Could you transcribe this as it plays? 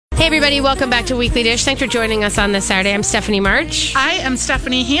Hey, everybody. Welcome back to Weekly Dish. Thanks for joining us on this Saturday. I'm Stephanie March. I am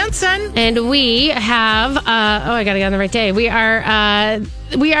Stephanie Hansen. And we have, I got to get on the right day. We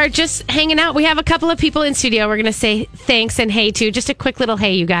are just hanging out. We have a couple of people in studio we're going to say thanks and hey to. Just a quick little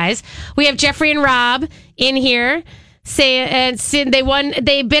hey, you guys. We have Jeffrey and Rob in here.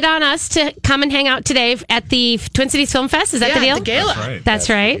 They bid on us to come and hang out today at the Twin Cities Film Fest. Is that the deal? The gala.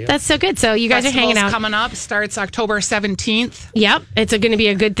 That's right. That's so good. So you guys are hanging out. Coming up. Starts October 17th. Yep. It's going to be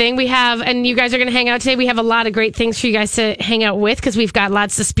a good thing. And you guys are going to hang out today. We have a lot of great things for you guys to hang out with because we've got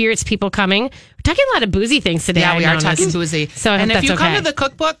lots of spirits people coming. We're talking a lot of boozy things today. Yeah, we are talking boozy. So and if you come okay. to the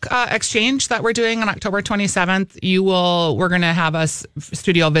Cookbook exchange that we're doing on October 27th, we're going to have a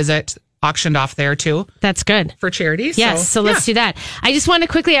studio visit auctioned off there too. That's good for charity. Yes, so let's do that. I just want to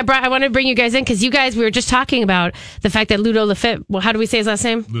quickly. I want to bring you guys in because you guys. We were just talking about the fact that Ludo Lefebvre. Well, how do we say his last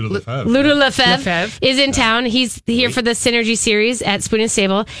name? Ludo Lefebvre is in town. He's here for the Synergy series at Spoon and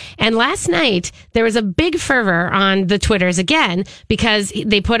Stable. And last night there was a big fervor on the Twitters again because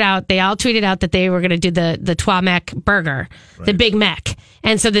they all tweeted out that they were going to do the Trois Mac burger, the Big Mac.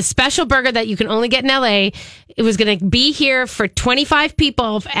 And so this special burger that you can only get in LA, it was going to be here for 25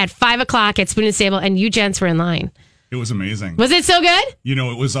 people at 5 o'clock at Spoon and Stable, and you gents were in line. It was amazing. Was it so good? You know,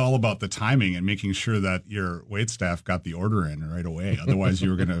 it was all about the timing and making sure that your wait staff got the order in right away. Otherwise, you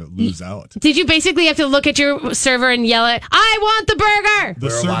were going to lose out. Did you basically have to look at your server and yell it, I want the burger? The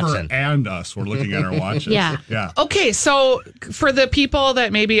server and us were looking at our watches. Yeah. Okay, so for the people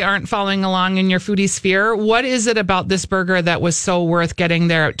that maybe aren't following along in your foodie sphere, what is it about this burger that was so worth getting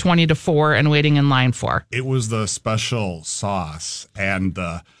there at 20 to 4 and waiting in line for? It was the special sauce and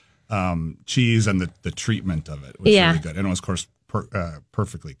the cheese and the treatment of it was really good. And it was, of course,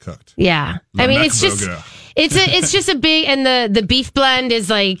 perfectly cooked. Yeah. I mean, it's just a big, and the beef blend is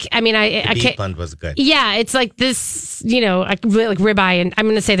like, I mean, the beef blend was good. Yeah. It's like this, like ribeye, and I'm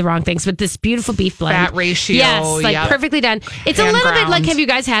going to say the wrong things, but this beautiful beef blend. Fat ratio. Yes. Perfectly done. It's a little bit like, have you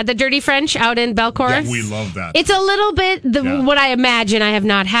guys had the Dirty French out in Belcourt? Yeah, we love that. It's a little bit what I imagine. I have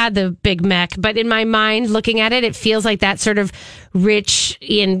not had the Big Mac, but in my mind, looking at it, it feels like that sort of rich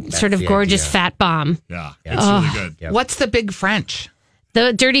and sort of gorgeous fat bomb. Yeah. It's really good. Yep. What's the Big French?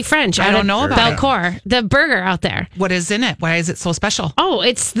 The Dirty French. I don't know about Belcourt. The burger out there. What is in it? Why is it so special? Oh,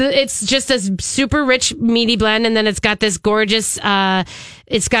 it's just a super rich meaty blend, and then it's got this gorgeous.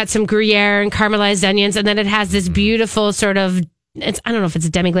 It's got some Gruyere and caramelized onions, and then it has this beautiful sort of. I don't know if it's a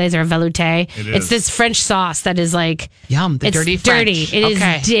demi-glaze or a velouté. It's this French sauce that is like yum. The dirty French. It is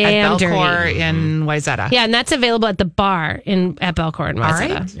damn dirty. At Belcourt in Wayzata. Yeah, and that's available at the bar at Belcourt in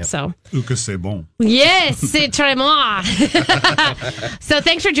Wayzata. Right. Yep. So. Ou que c'est bon. Yes, c'est très bon. So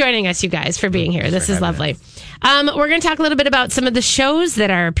thanks for joining us, you guys, for being here. This is lovely. We're going to talk a little bit about some of the shows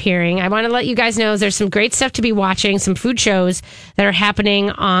that are appearing. I want to let you guys know there's some great stuff to be watching, some food shows that are happening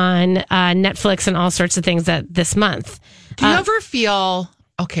on Netflix and all sorts of things this month. Do you ever feel,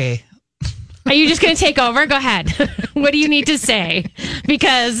 okay. Are you just going to take over? Go ahead. What do you need to say?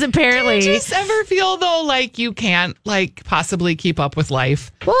 Because apparently. Do you just ever feel, though, like you can't possibly keep up with life?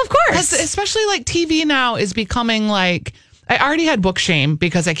 Well, of course. Especially TV now is becoming like, I already had book shame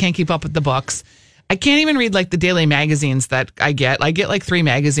because I can't keep up with the books. I can't even read the daily magazines that I get. I get 3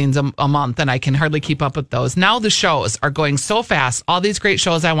 magazines a month and I can hardly keep up with those. Now the shows are going so fast. All these great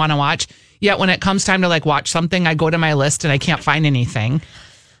shows I want to watch. Yet when it comes time to watch something, I go to my list and I can't find anything.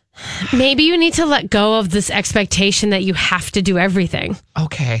 Maybe you need to let go of this expectation that you have to do everything.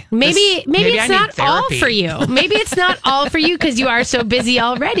 Okay. Maybe it's not all for you. Maybe it's not all for you because you are so busy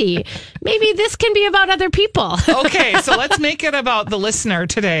already. Maybe this can be about other people. Okay, so let's make it about the listener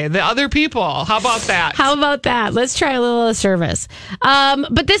today, the other people. How about that? Let's try a little service.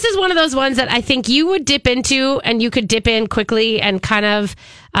 But this is one of those ones that I think you would dip into, and you could dip in quickly and kind of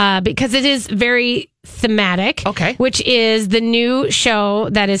because it is very thematic. Okay. Which is the new show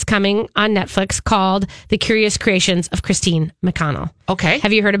that is coming on Netflix called The Curious Creations of Christine McConnell. Okay.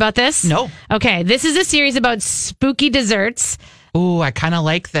 Have you heard about this? No. Okay. This is a series about spooky desserts. Ooh, I kind of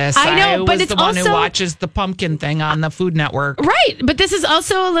like this. I know, but it's the one also, who watches the pumpkin thing on the Food Network. Right, but this is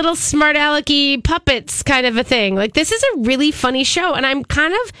also a little smart alecky puppets kind of a thing. This is a really funny show, and I'm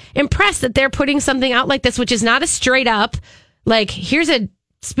kind of impressed that they're putting something out like this, which is not a straight up, here's a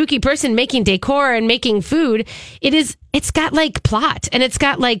spooky person making decor and making food. It's got plot, and it's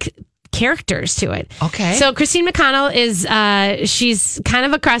got characters to it. Okay. So Christine McConnell is she's kind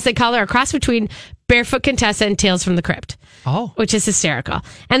of they call her a cross between Barefoot Contessa and Tales from the Crypt. which is hysterical.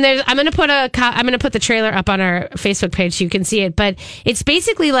 And I'm going to put the trailer up on our Facebook page so you can see it. But it's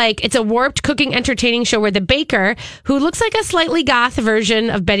basically like it's a warped cooking entertaining show where the baker, who looks like a slightly goth version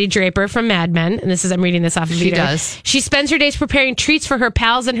of Betty Draper from Mad Men, and I'm reading this off of She does. She spends her days preparing treats for her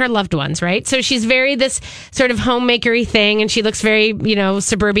pals and her loved ones, right? So she's very this sort of homemakery thing, and she looks very,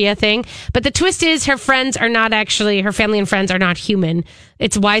 suburbia thing. But the twist is her family and friends are not human.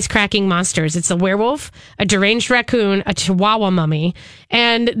 It's wisecracking monsters. It's a werewolf, a deranged raccoon, a chihuahua mummy,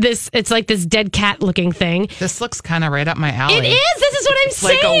 and it's like this dead cat looking thing. This looks kind of right up my alley. It is. This is what I'm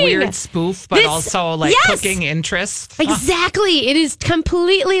saying. Like a weird spoof, but also like cooking interest. Exactly. It is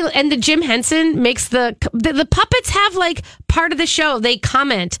completely. And the Jim Henson makes the puppets have like part of the show. They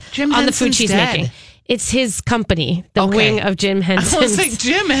comment on the food she's making. It's his company, the wing of Jim Henson. I was like,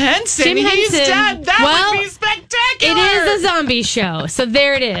 Jim Henson, he's dead. That would be spectacular. It is a zombie show, so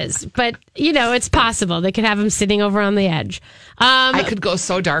there it is. But, it's possible. They could have him sitting over on the edge. I could go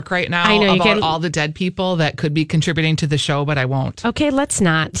so dark right now about all the dead people that could be contributing to the show, but I won't. Okay, let's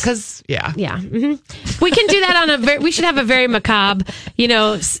not. Because, Yeah. Mm-hmm. We can do that we should have a very macabre,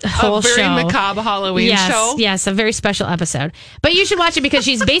 whole show. A very macabre Halloween show. Yes, a very special episode. But you should watch it because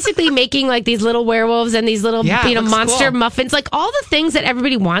she's basically making like these little werewolves and these little, monster muffins, like all the things that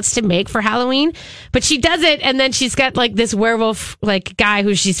everybody wants to make for Halloween. But she does it, and then she's got like this werewolf like guy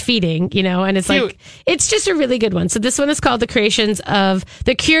who she's feeding, and it's Cute. like, it's just a really good one. So this one is called The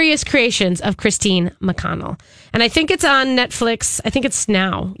Curious Creations of Christine McConnell. And I think it's on Netflix. I think it's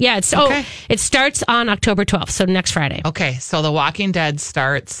now. Yeah, it starts on October 12th, so next Friday. Okay, so The Walking Dead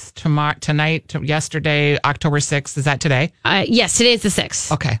starts yesterday, October 6th. Is that today? Yes, today is the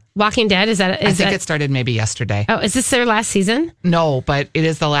 6th. Okay. Walking Dead, I think it started maybe yesterday. Oh, is this their last season? No, but it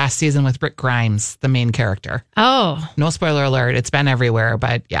is the last season with Rick Grimes, the main character. Oh. No spoiler alert. It's been everywhere,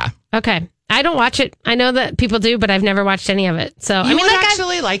 but yeah. Okay. I don't watch it. I know that people do, but I've never watched any of it. So you would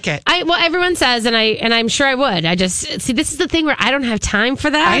actually like it. Everyone says, and I'm sure I would. I just see this is the thing where I don't have time for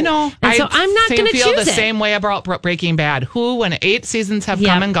that. I know, and so I'm not going to choose feel the same way about Breaking Bad. When 8 seasons have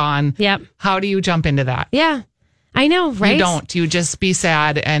come and gone, how do you jump into that? Yeah, I know, right? You don't. You just be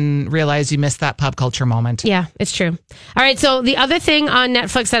sad and realize you missed that pop culture moment. Yeah, it's true. All right, so the other thing on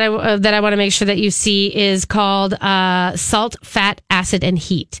Netflix that I want to make sure that you see is called Salt, Fat, Acid, and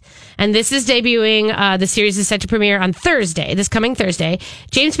Heat. And this is debuting. The series is set to premiere on this coming Thursday.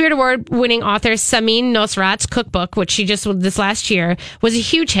 James Beard Award-winning author Samin Nosrat's Cookbook, which she just this last year, was a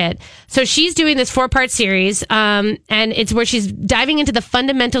huge hit. So she's doing this 4-part series, and it's where she's diving into the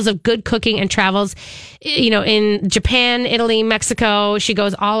fundamentals of good cooking and travels, in Japan, Italy, Mexico. She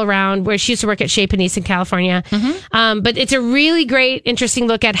goes all around, where she used to work at Chez Panisse in California. Mm-hmm. But it's a really great, interesting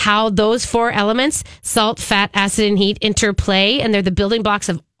look at how those 4 elements, salt, fat, acid, and heat, interplay, and they're the building blocks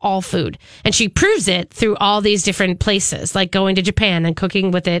of all food. And she proves it through all these different places, like going to Japan and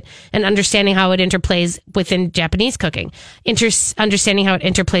cooking with it and understanding how it interplays within Japanese cooking, understanding how it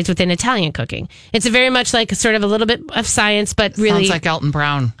interplays within Italian cooking. It's very much like sort of a little bit of science, but really... Sounds like Elton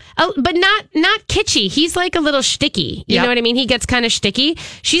Brown. Oh, but not kitschy. He's like a little shticky. You know what I mean? He gets kind of shticky.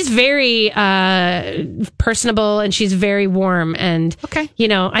 She's very personable, and she's very warm. And,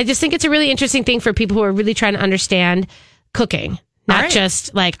 I just think it's a really interesting thing for people who are really trying to understand cooking. Not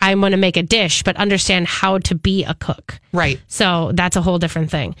just like, I want to make a dish, but understand how to be a cook. Right. So that's a whole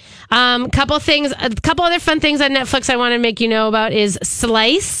different thing. A couple other fun things on Netflix I want to make you know about is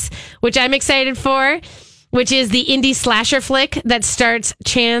Slice, which I'm excited for, which is the indie slasher flick that stars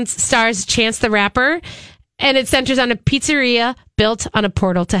Chance the Rapper. And it centers on a pizzeria built on a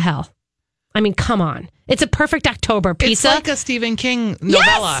portal to hell. I mean, come on. It's a perfect October pizza. It's like a Stephen King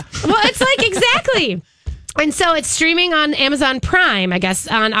novella. Yes! Well, it's like exactly. And so it's streaming on Amazon Prime, I guess,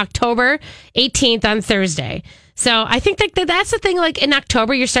 on October 18th on Thursday. So I think that's the thing. Like in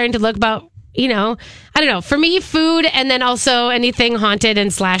October, you're starting to look about, I don't know. For me, food and then also anything haunted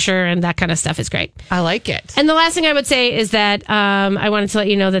and slasher and that kind of stuff is great. I like it. And the last thing I would say is that I wanted to let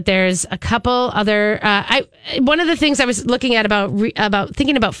you know that there's a couple other. One of the things I was looking at about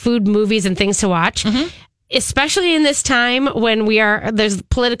thinking about food movies and things to watch. Mm-hmm. Especially in this time when there's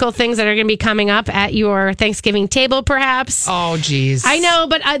political things that are going to be coming up at your Thanksgiving table, perhaps. Oh, geez. I know,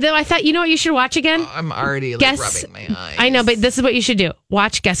 but I thought, what you should watch again? I'm already rubbing my eyes. I know, but this is what you should do.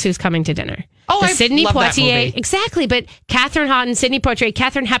 Watch Guess Who's Coming to Dinner. Oh, I Sidney love Poitier. that movie. Exactly, but Catherine Houghton, Sidney Poitier,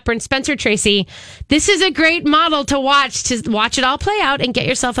 Katharine Hepburn, Spencer Tracy. This is a great model to watch it all play out and get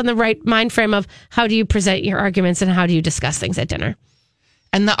yourself in the right mind frame of how do you present your arguments and how do you discuss things at dinner.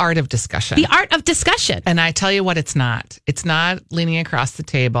 And the art of discussion. The art of discussion. And I tell you what, it's not. It's not leaning across the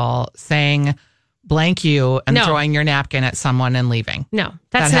table, saying blank you and throwing your napkin at someone and leaving. No,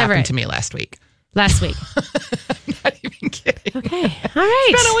 that happened to me last week. I'm not even kidding. Okay. All right.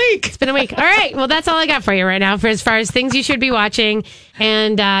 It's been a week. All right. Well, that's all I got for you right now for as far as things you should be watching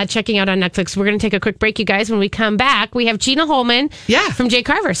and checking out on Netflix. We're going to take a quick break, you guys. When we come back, we have Gina Holman from Jay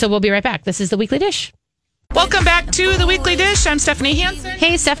Carver. So we'll be right back. This is The Weekly Dish. Welcome back to The Weekly Dish. I'm Stephanie Hansen.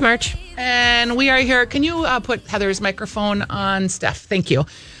 Hey, Steph March. And we are here. Can you put Heather's microphone on, Steph? Thank you.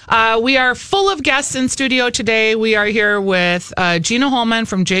 We are full of guests in studio today. We are here with Gina Holman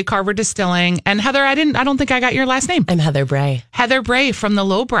from Jay Carver Distilling. And Heather, I don't think I got your last name. I'm Heather Bray. Heather Bray from the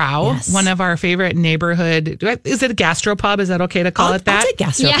Lowbrow, one of our favorite neighborhood. Is it a gastropub? Is that okay to call it that? I'll take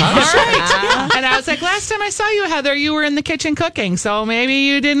gastropub. Yeah. All right. And I was like, last time I saw you, Heather, you were in the kitchen cooking. So maybe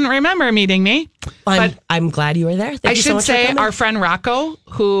you didn't remember meeting me. I'm glad you were there. I should say our friend Rocco,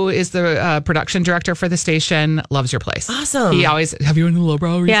 who is the production director for the station, loves your place. Awesome. He always, have you been to the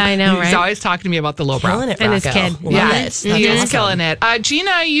Lowbrow recently? Yeah, I know, right? He's always talking to me about the Lowbrow. Killing it, and his Rocco. kid. He is killing it.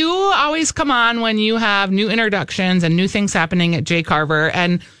 Gina, you always come on when you have new introductions and new things happening at Jay Carver.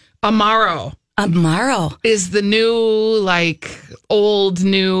 And Amaro is the new, like, old,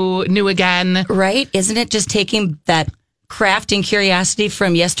 new again. Right? Isn't it just taking that craft and curiosity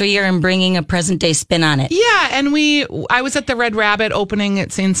from yesteryear and bringing a present day spin on it? Yeah, and I was at the Red Rabbit opening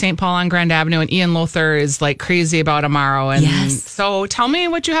at St. Paul on Grand Avenue, and Ian Lothar is like crazy about Amaro. And so tell me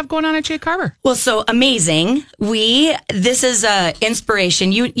what you have going on at Jay Carver. Well, so amazing. This is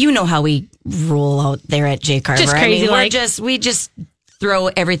inspiration. You know how we roll out there at Jay Carver. Just crazy, we just throw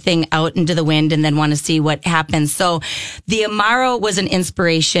everything out into the wind and then want to see what happens. So the Amaro was an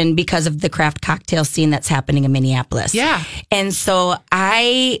inspiration because of the craft cocktail scene that's happening in Minneapolis. Yeah. And so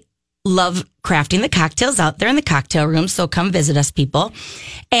I love crafting the cocktails out there in the cocktail room. So come visit us, people.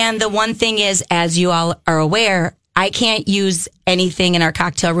 And the one thing is, as you all are aware, I can't use anything in our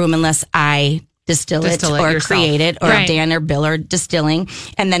cocktail room unless I distill it or yourself. Create it, or Right. Dan or Bill are distilling,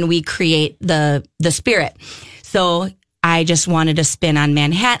 and then we create the spirit. So I just wanted to spin on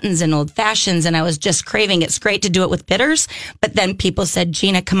Manhattans and old fashions, and I was just craving. It's great to do it with bitters, but then people said,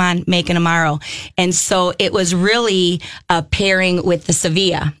 Gina, come on, make an Amaro. And so it was really a pairing with the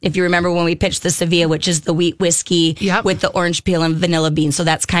Sevilla. If you remember when we pitched the Sevilla, which is the wheat whiskey with the orange peel and vanilla bean. So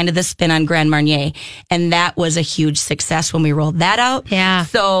that's kind of the spin on Grand Marnier. And that was a huge success when we rolled that out. Yeah.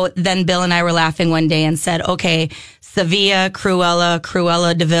 So then Bill and I were laughing one day and said, okay, Sevilla,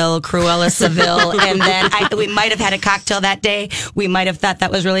 Cruella DeVille, Cruella Seville. And then we might have had a cocktail that day. We might have thought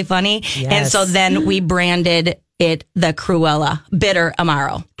that was really funny. Yes. And so then we branded it the Cruella Bitter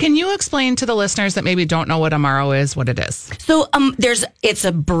Amaro. Can you explain to the listeners that maybe don't know what Amaro is, what it is? So it's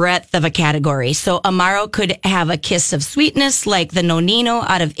a breadth of a category. So Amaro could have a kiss of sweetness like the Nonino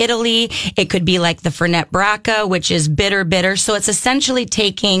out of Italy. It could be like the Fernet Branca, which is bitter. So it's essentially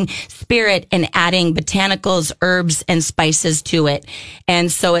taking spirit and adding botanicals, herbs, and spices to it.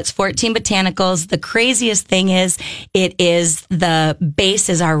 And so it's 14 botanicals. The craziest thing is the base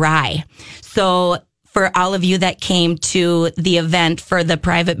is our rye. So for all of you that came to the event for the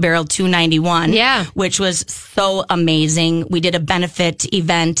Private Barrel 291, which was so amazing. We did a benefit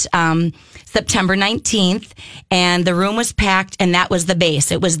event September 19th, and the room was packed, and that was the base.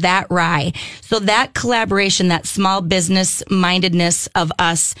 It was that rye. So that collaboration, that small business mindedness of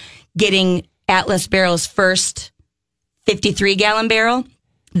us getting Atlas Barrel's first 53-gallon barrel,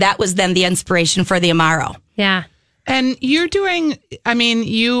 that was then the inspiration for the Amaro. Yeah. And you're doing,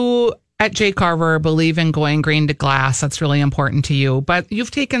 you at Jay Carver believe in going grain to glass. That's really important to you. But you've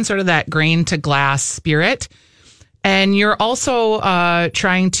taken sort of that grain to glass spirit. And you're also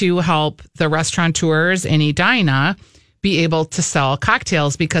trying to help the restaurateurs in Edina be able to sell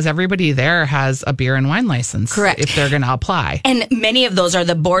cocktails because everybody there has a beer and wine license. Correct. If they're going to apply. And many of those are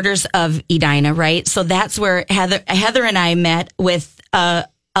the borders of Edina, right? So that's where Heather and I met with a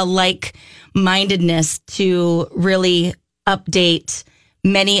like-mindedness to really update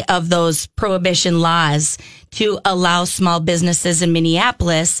many of those prohibition laws to allow small businesses in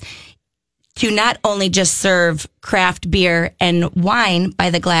Minneapolis to not only just serve craft beer and wine by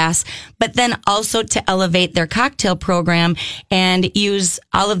the glass, but then also to elevate their cocktail program and use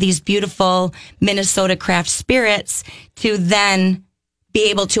all of these beautiful Minnesota craft spirits to then be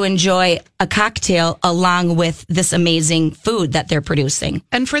able to enjoy a cocktail along with this amazing food that they're producing.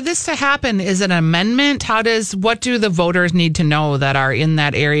 And for this to happen, is it an amendment? What do the voters need to know that are in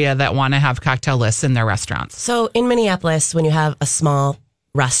that area that want to have cocktail lists in their restaurants? So in Minneapolis, when you have a small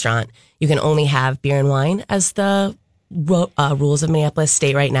restaurant, you can only have beer and wine as the rules of Minneapolis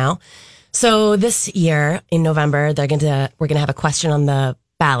state right now. So this year in November, we're going to have a question on the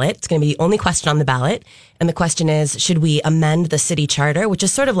ballot. It's going to be the only question on the ballot. And the question is, should we amend the city charter, which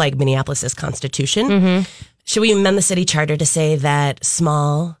is sort of like Minneapolis's constitution? Mm-hmm. Should we amend the city charter to say that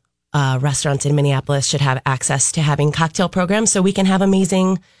small restaurants in Minneapolis should have access to having cocktail programs so we can have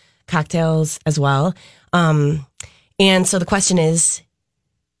amazing cocktails as well. And so the question is,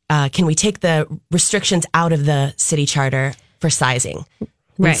 can we take the restrictions out of the city charter for sizing?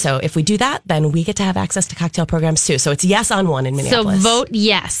 Right. And so if we do that, then we get to have access to cocktail programs too. So it's yes on one in Minneapolis. So vote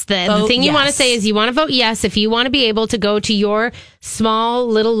yes. The thing you want to say is you want to vote yes if you want to be able to go to your small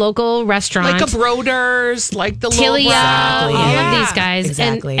little local restaurant. Like a Broders, like the Tilia, Exactly. all of these guys.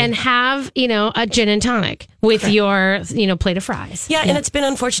 Exactly. And have, a gin and tonic with your, plate of fries. Yeah, and it's been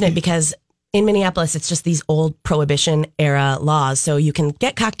unfortunate because in Minneapolis, it's just these old Prohibition era laws. So you can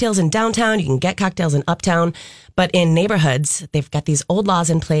get cocktails in downtown, you can get cocktails in uptown, but in neighborhoods, they've got these old laws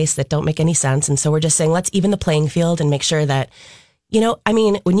in place that don't make any sense. And so we're just saying, let's even the playing field and make sure that,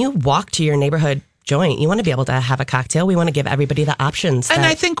 when you walk to your neighborhood joint, you want to be able to have a cocktail. We want to give everybody the options. And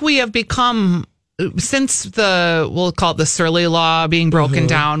I think we have become, since we'll call it the Surly Law being broken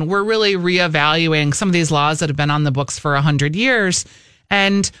down, we're really reevaluating some of these laws that have been on the books for 100 years.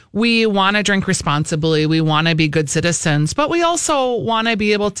 And we want to drink responsibly. We want to be good citizens, but we also want to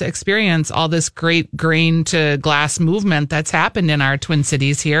be able to experience all this great grain to glass movement that's happened in our Twin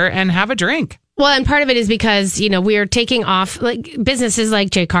Cities here and have a drink. Well, and part of it is because, we're taking off like businesses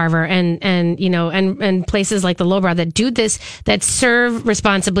like J. Carver and places like the Lowbrow that do this, that serve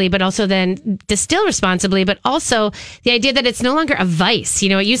responsibly, but also then distill responsibly, but also the idea that it's no longer a vice.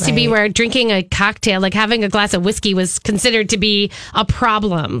 It used to be where drinking a cocktail, like having a glass of whiskey was considered to be a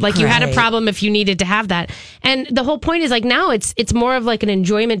problem. Like you had a problem if you needed to have that. And the whole point is like now it's more of like an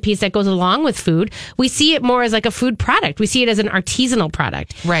enjoyment piece that goes along with food. We see it more as like a food product. We see it as an artisanal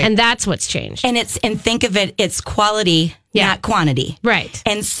product. Right. And that's what's changed. And think of it's quality, not quantity. Right.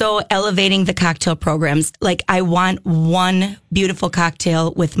 And so elevating the cocktail programs, like I want one beautiful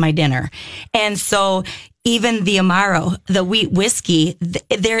cocktail with my dinner. And so even the Amaro, the wheat whiskey,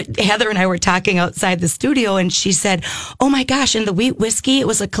 Heather and I were talking outside the studio and she said, oh my gosh, and the wheat whiskey, it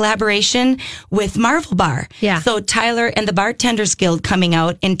was a collaboration with Marvel Bar. Yeah. So Tyler and the Bartenders Guild coming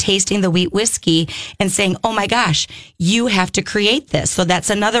out and tasting the wheat whiskey and saying, oh my gosh, you have to create this. So that's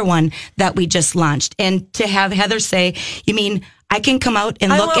another one that we just launched. And to have Heather say, you mean I can come out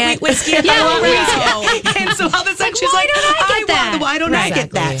and look at wheat whiskey. And so all of a sudden she's Why like, don't I get that? Why don't I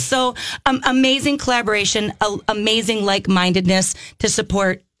get that? So amazing collaboration, amazing like-mindedness to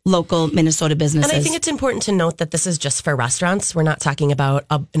support local Minnesota businesses. And I think it's important to note that this is just for restaurants. We're not talking about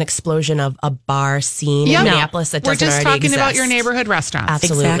an explosion of a bar scene in Minneapolis that doesn't already exist. We're just talking about your neighborhood restaurants.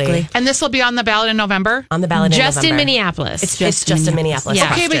 Absolutely. Exactly. And this will be on the ballot in November? On the ballot just in November. in Minneapolis. It's just a Minneapolis Yeah.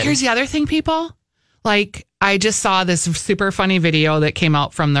 Okay, but question. here's the other thing, people. Like, I just saw this super funny video that came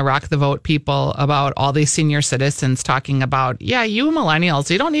out from the Rock the Vote people about all these senior citizens talking about, you millennials,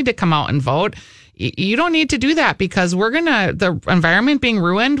 you don't need to come out and vote. You don't need to do that because the environment being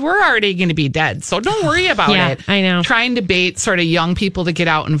ruined, we're already going to be dead. So don't worry about it. I know. Trying to bait sort of young people to get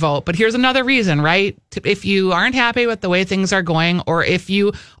out and vote. But here's another reason, right? If you aren't happy with the way things are going, or if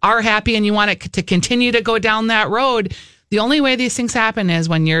you are happy and you want it to continue to go down that road, the only way these things happen is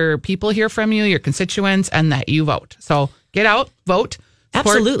when your people hear from you, your constituents, and that you vote. So get out, vote.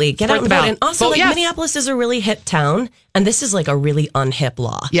 Absolutely. Get out and vote. And also, vote, Minneapolis is a really hip town, and this is like a really unhip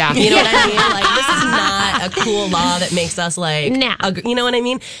law. Yeah. You know what I mean? Like, this is not a cool law that makes us like, No. you know what I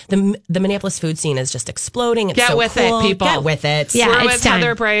mean? The Minneapolis food scene is just exploding. It's Get so with cool. it, people. Get with it. Yeah. We're it's with time.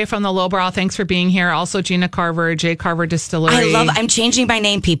 Heather Bray from the Lowbrow. Thanks for being here. Also, Gina Carver, J. Carver Distillery. I'm changing my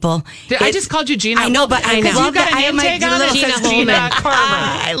name, people. I just called you Gina. I know, but I Because love you got that a I have name my tag on it that Gina says Gina Holman. Carver.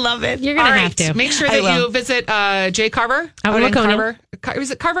 I love it. You're going to All have to. Make sure that you visit J. Carver. Out in Waconia.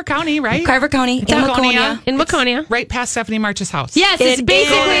 Is it Carver County, right? Carver County in Waconia. In Waconia. Right past Stephanie March's house. Yes, it's It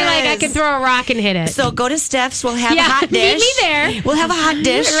basically is. like I can throw a rock and hit it. So go to Steph's. We'll have a hot meet dish. me there. We'll have a hot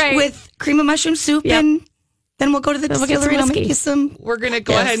dish Right. with cream of mushroom soup, and then we'll go to the Then we'll get some distillery and I'll make whiskey. you some. We're going to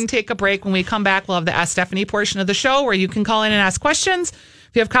go ahead and take a break. When we come back, we'll have the Ask Stephanie portion of the show where you can call in and ask questions.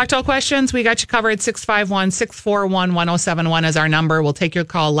 If you have cocktail questions, we got you covered. 651-641-1071 is our number. We'll take your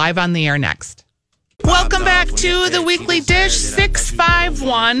call live on the air next. Welcome back to the Weekly Dish.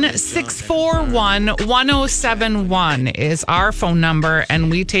 651-641-1071 is our phone number, and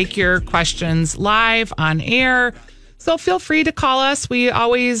we take your questions live on air. So feel free to call us. We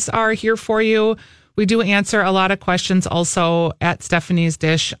always are here for you. We do answer a lot of questions also at Stephanie's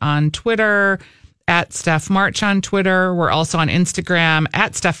Dish on Twitter, at Steph March on Twitter. We're also on Instagram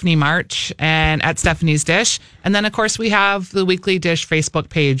at Stephanie March and at Stephanie's Dish. And then, of course, we have the Weekly Dish Facebook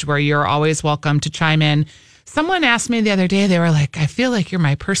page where you're always welcome to chime in. Someone asked me the other day, they were like, I feel like you're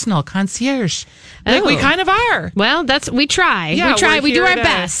my personal concierge. Like, we kind of are. Well, we try. Yeah, we try. We do our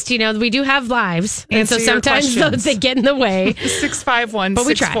best. You know, we do have lives. And so sometimes they get in the way.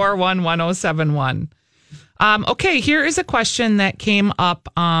 651-641-1071. Okay, here is a question that came up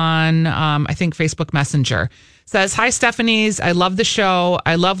on, I think, Facebook Messenger. It says, hi, Stephanies. I love the show.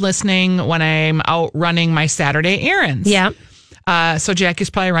 I love listening when I'm out running my Saturday errands. Yeah. So Jackie's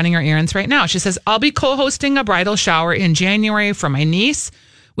probably running her errands right now. She says, I'll be co-hosting a bridal shower in January for my niece.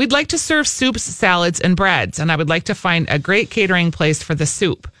 We'd like to serve soups, salads, and breads, and I would like to find a great catering place for the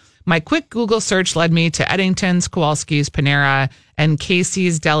soup. My quick Google search led me to Eddington's, Kowalski's, Panera, and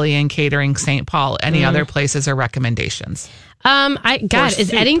Casey's Deli and Catering St. Paul. Any other places or recommendations?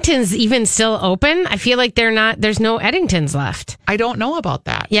 Is Eddington's even still open? I feel like there's no Eddington's left. I don't know about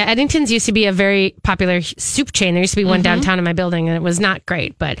that. Yeah, Eddington's used to be a very popular soup chain. There used to be one downtown in my building, and it was not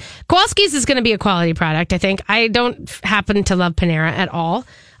great. But Kowalski's is going to be a quality product, I think. I don't happen to love Panera at all.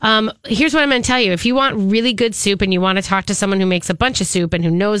 Here's what I'm going to tell you. If you want really good soup and you want to talk to someone who makes a bunch of soup and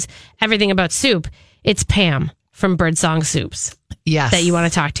who knows everything about soup, it's Pam from Birdsong Soups. Yes. That you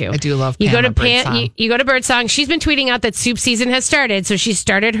want to talk to. I do love Pam. You go to you go to Birdsong. She's been tweeting out that soup season has started. So she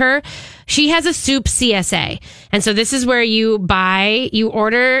has a soup CSA. And so this is where you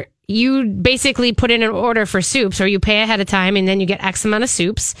basically put in an order for soups, or you pay ahead of time, and then you get X amount of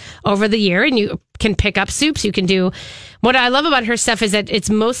soups over the year, and you can pick up soups. You can do, what I love about her stuff is that it's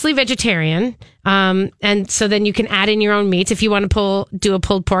mostly vegetarian. And so then you can add in your own meats. If you want to do a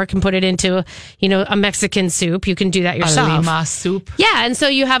pulled pork and put it into, a Mexican soup, you can do that yourself. A Lima soup. Yeah. And so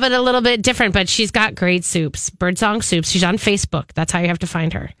you have it a little bit different, but she's got great soups. Birdsong Soups. She's on Facebook. That's how you have to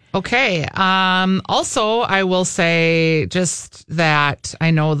find her. Okay. Also, I will say just that I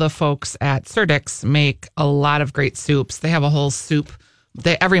know the folks at Surdix make a lot of great soups. They have a whole soup.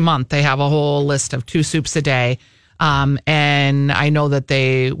 Every month they have a whole list of 2 soups a day. And I know that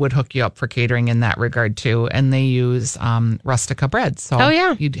they would hook you up for catering in that regard too. And they use rustica breads. So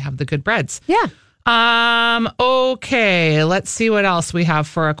you'd have the good breads. Yeah. Okay. Let's see what else we have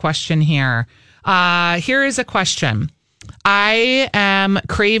for a question here. Here is a question. I am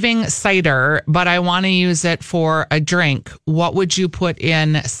craving cider, but I want to use it for a drink. What would you put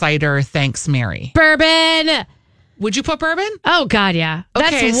in cider? Thanks, Mary. Bourbon. Would you put bourbon? Oh, God, yeah.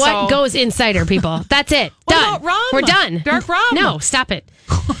 Okay, that's what goes in cider, people. That's it. What done. about rum? We're done. Dark rum? No, stop it.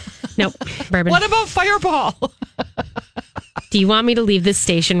 Nope. Bourbon. What about Fireball? Do you want me to leave this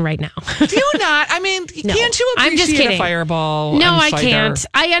station right now? Do you not? I mean, No. Can't you I'm just appreciate kidding. a Fireball? No, and I cider? can't.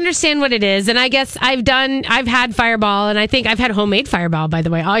 I understand what it is. And I guess I've had Fireball, and I think I've had homemade Fireball, by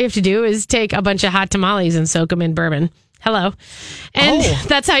the way. All you have to do is take a bunch of hot tamales and soak them in bourbon. Hello. And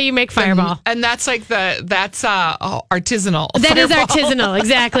that's how you make Fireball. And that's like that's artisanal. That is Fireball. artisanal,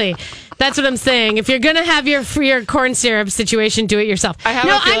 exactly. That's what I'm saying. If you're going to have your corn syrup situation, do it yourself. I have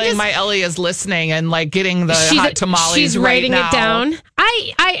a feeling my Ellie is listening and like getting the hot tamales she's writing it down.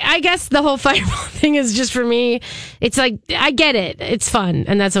 I guess the whole Fireball thing is just for me. It's like, I get it. It's fun,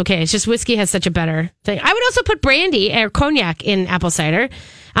 and that's okay. It's just whiskey has such a better thing. I would also put brandy or cognac in apple cider.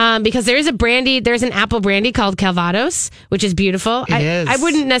 Because there's an apple brandy called Calvados, which is beautiful. I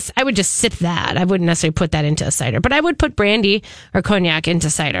would just sip that. I wouldn't necessarily put that into a cider, but I would put brandy or cognac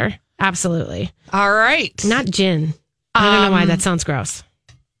into cider. Absolutely. All right. Not gin. I don't know why that sounds gross.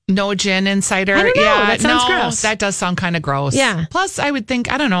 No gin in cider. I don't know. Yeah, that sounds gross. That does sound kind of gross. Yeah. Plus, I would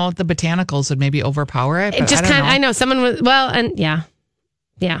think, I don't know, the botanicals would maybe overpower it. It just I know someone was, no.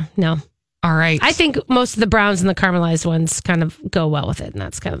 All right. I think most of the browns and the caramelized ones kind of go well with it, and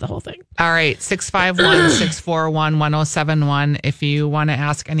that's kind of the whole thing. All right. 651-641-1071. If you want to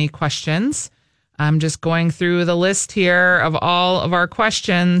ask any questions, I'm just going through the list here of all of our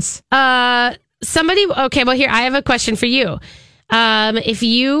questions. Okay, well, here, I have a question for you. If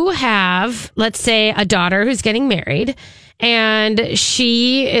you have, let's say, a daughter who's getting married, and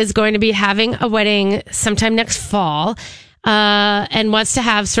she is going to be having a wedding sometime next fall, and wants to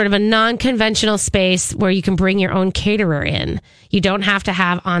have sort of a non-conventional space where you can bring your own caterer in. You don't have to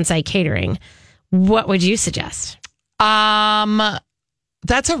have on-site catering. What would you suggest?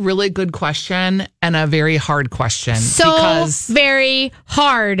 That's a really good question and a very hard question. Because very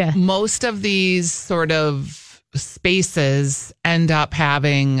hard. Most of these sort of spaces end up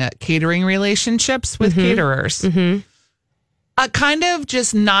having catering relationships with caterers. Mm-hmm. A kind of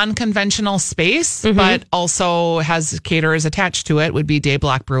just non-conventional space, but also has caterers attached to it would be Day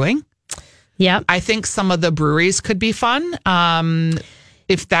Block Brewing. Yep. I think some of the breweries could be fun.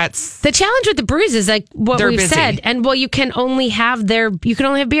 If that's the challenge with the breweries is like what we've said, and you can only have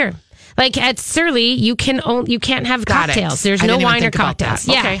beer. Like at Surly, you can't have cocktails. There's no wine or cocktails.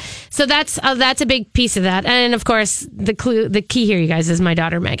 Yeah. Okay. So that's a big piece of that. And of course, the key here, you guys, is my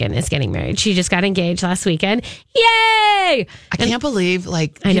daughter Megan is getting married. She just got engaged last weekend. Yay! I can't believe,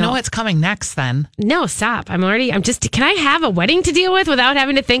 you know what's coming next then. No, stop. can I have a wedding to deal with without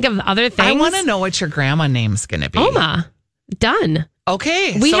having to think of other things? I want to know what your grandma name's going to be. Oma. Done.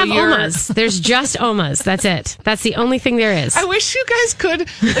 Okay. We have Omas. There's just Omas. That's it. That's the only thing there is. I wish you guys could.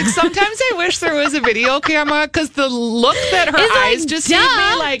 Sometimes I wish there was a video camera because the look that her eyes just gave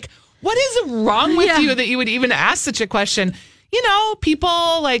me, like, what is wrong with you that you would even ask such a question? You know,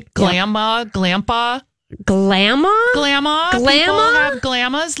 people like Glamma. Glamma? People have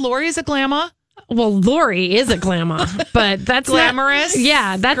glammas. Lori's a glamma. Well, Lori is a glamma, but that's glamorous.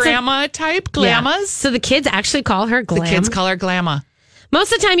 That's grandma type glammas. Yeah. So the kids actually call her glam. The kids call her glamma.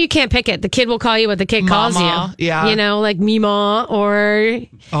 Most of the time, you can't pick it. The kid will call you what the kid calls you. Yeah, you know, like Mima or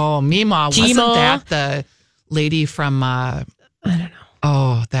Mima. Wasn't that the lady from? I don't know.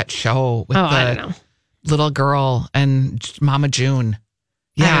 Oh, that show with I don't know. Little girl and Mama June.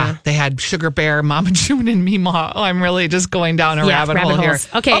 Yeah, they had Sugar Bear, Mama June, and Mima. Oh, I'm really just going down a rabbit hole here.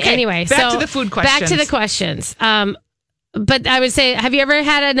 Okay, anyway. Back to the food questions. Back to the questions. But I would say, have you ever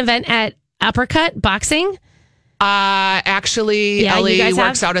had an event at Uppercut Boxing? Actually, Ellie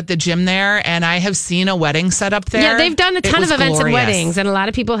works out at the gym there, and I have seen a wedding set up there. Yeah, they've done a ton of events and weddings, and a lot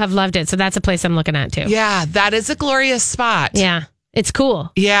of people have loved it. So that's a place I'm looking at, too. Yeah, that is a glorious spot. Yeah. It's cool.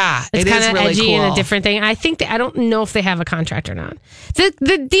 Yeah, it's kind of really edgy cool. and a different thing. I think I don't know if they have a contract or not.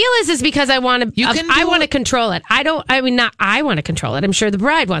 The deal is because I want to. I want to control it. Not I want to control it. I'm sure the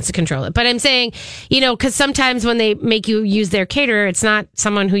bride wants to control it. But I'm saying, because sometimes when they make you use their caterer, it's not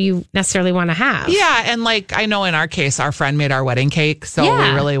someone who you necessarily want to have. Yeah, and I know in our case, our friend made our wedding cake, so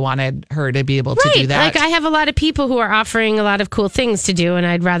we really wanted her to be able to do that. Like I have a lot of people who are offering a lot of cool things to do, and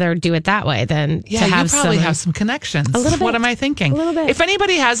I'd rather do it that way than to have. You probably have some connections. A little bit. What am I thinking? A little bit. If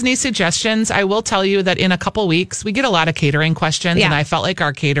anybody has any suggestions, I will tell you that in a couple weeks we get a lot of catering questions, and I felt like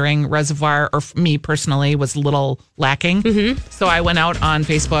our catering reservoir, or me personally, was a little lacking. So I went out on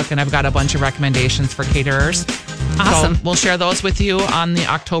Facebook and I've got a bunch of recommendations for caterers. Awesome. So we'll share those with you on the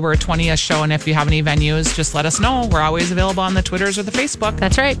October 20th show, and if you have any venues, just let us know. We're always available on the Twitters or the Facebook.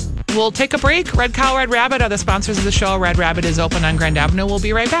 That's right. We'll take a break. Red Cow, Red Rabbit are the sponsors of the show. Red Rabbit is open on Grand Avenue. We'll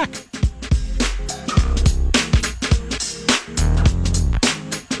be right back.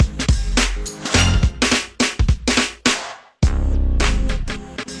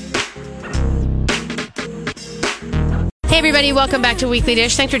 Hey, everybody. Welcome back to Weekly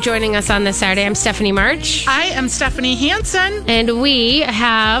Dish. Thanks for joining us on this Saturday. I'm Stephanie March. I am Stephanie Hansen. And we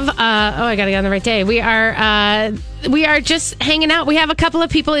have, I got to get on the right day. We are just hanging out. We have a couple of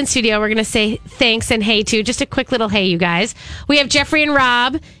people in studio we're going to say thanks and hey to. Just a quick little hey, you guys. We have Jeffrey and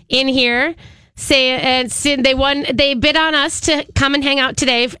Rob in here. They bid on us to come and hang out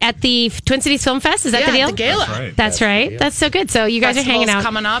today at the Twin Cities Film Fest. Is that the deal? The gala. That's right. That's so good. So you guys are hanging out.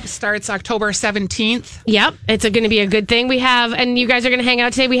 Coming up. Starts October 17th. Yep. It's going to be a good thing. And you guys are going to hang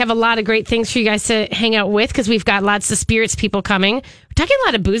out today. We have a lot of great things for you guys to hang out with because we've got lots of spirits people coming. We're talking a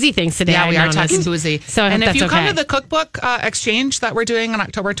lot of boozy things today. Yeah, we are talking boozy. So and if you come to the Cookbook exchange that we're doing on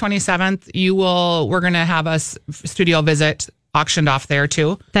October 27th, we're going to have a studio visit auctioned off there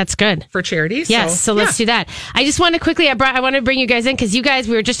too. That's good for charity. Yes, so let's do that. I just want to quickly. I want to bring you guys in because you guys.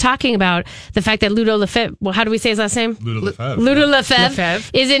 We were just talking about the fact that Ludo Lefebvre. Well, how do we say his last name? Ludo Lefebvre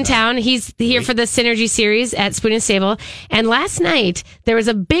is in town. He's here for the Synergy series at Spoon and Stable. And last night there was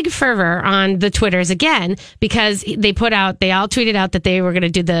a big fervor on the Twitters again because they all tweeted out that they were going to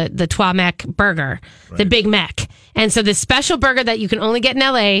do the Trois Mec burger, the Big Mac. And so the special burger that you can only get in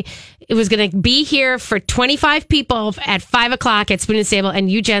LA, it was going to be here for 25 people at 5 o'clock at Spoon and Stable, and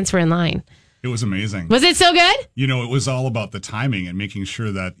you gents were in line. It was amazing. Was it so good? It was all about the timing and making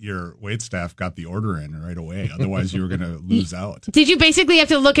sure that your waitstaff got the order in right away. Otherwise, you were going to lose out. Did you basically have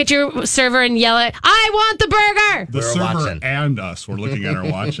to look at your server and yell it, "I want the burger"? The server and us were looking at our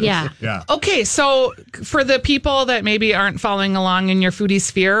watches. Yeah. Okay, so for the people that maybe aren't following along in your foodie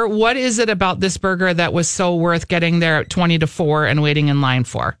sphere, what is it about this burger that was so worth getting there at 20 to 4 and waiting in line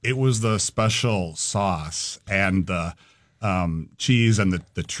for? It was the special sauce and the cheese and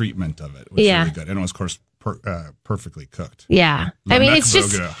the treatment of it was really good. And it was, of course, perfectly cooked. Yeah. I mean, it's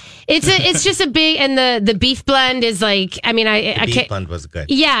just a big, and the beef blend is like, I mean, the beef blend was good.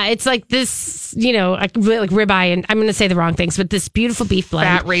 Yeah. It's like this this, like ribeye, and I'm going to say the wrong things, but this beautiful beef blend.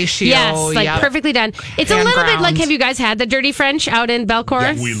 Fat ratio. Yes, perfectly done. It's a little bit like, have you guys had the Dirty French out in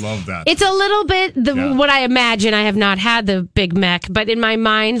Belcourt? Yeah, we love that. It's a little bit what I imagine. I have not had the Big Mac, but in my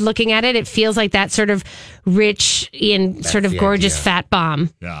mind, looking at it, it feels like that sort of rich and sort of gorgeous fat bomb.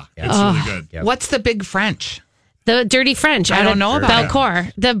 Yeah, it's really good. Yep. What's the Big French? The Dirty French. I don't know about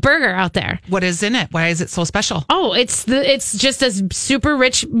Belcourt. The burger out there. What is in it? Why is it so special? Oh, it's just a super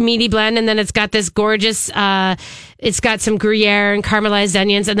rich meaty blend, and then it's got this gorgeous. It's got some Gruyere and caramelized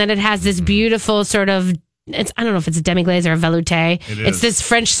onions, and then it has this beautiful sort of. I don't know if it's a demi-glaze or a velouté. It's this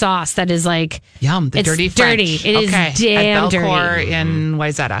French sauce that is like yum. The dirty French. It is damn at Belcourt dirty. in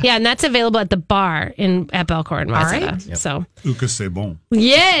Wayzata. Yeah, and that's available at the bar at Belcourt in Wayzata. Right. Yep. So, que c'est bon.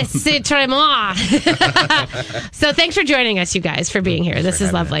 Yes, c'est très moi. So thanks for joining us, you guys, for being here. This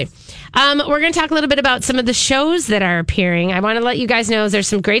is lovely. We're going to talk a little bit about some of the shows that are appearing. I want to let you guys know there's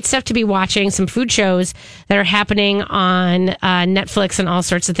some great stuff to be watching, some food shows that are happening on Netflix and all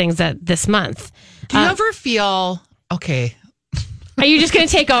sorts of things this month. Do you ever feel, okay. Are you just going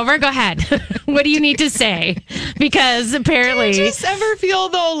to take over? Go ahead. What do you need to say? Because apparently. Do you just ever feel,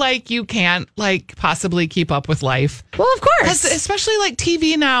 though, like you can't possibly keep up with life? Well, of course. Especially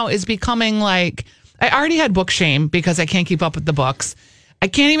TV now is becoming I already had book shame because I can't keep up with the books. I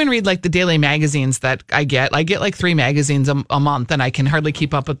can't even read the daily magazines that I get. I get 3 magazines a month and I can hardly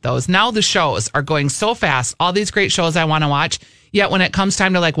keep up with those. Now the shows are going so fast. All these great shows I want to watch. Yet when it comes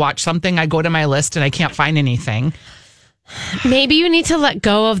time to watch something, I go to my list and I can't find anything. Maybe you need to let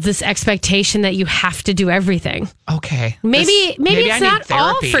go of this expectation that you have to do everything. Okay. Maybe it's not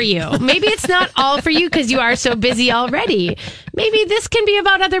all for you. Maybe it's not all for you because you are so busy already. Maybe this can be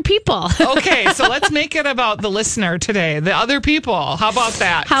about other people. Okay, so let's make it about the listener today, the other people. How about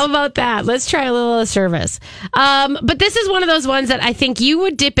that? How about that? Let's try a little service. But this is one of those ones that I think you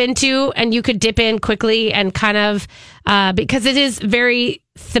would dip into, and you could dip in quickly and kind of because it is very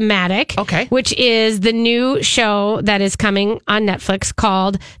thematic. Okay. Which is the new show that is coming on Netflix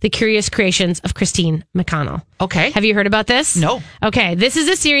called The Curious Creations of Christine McConnell. Okay. Have you heard about this? No. Okay. This is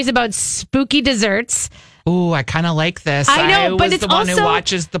a series about spooky desserts. Ooh, I kind of like this. I know, but it's the one also, who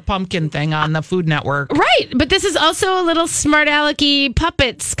watches the pumpkin thing on the Food Network. Right, but this is also a little smart alecky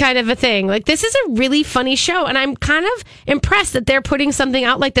puppets kind of a thing. This is a really funny show, and I'm kind of impressed that they're putting something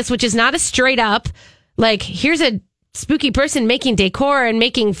out like this, which is not a straight up, here's a spooky person making decor and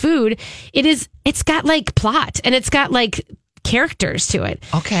making food. It's got plot, and it's got characters to it.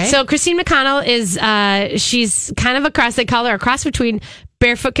 Okay. So Christine McConnell is she's kind of they call her a cross between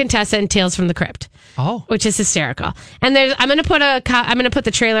Barefoot Contessa and Tales from the Crypt. Oh, which is hysterical. And I'm going to put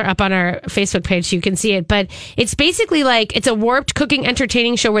the trailer up on our Facebook page so you can see it. But it's basically it's a warped cooking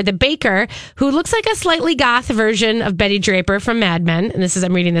entertaining show where the baker, who looks like a slightly goth version of Betty Draper from Mad Men, and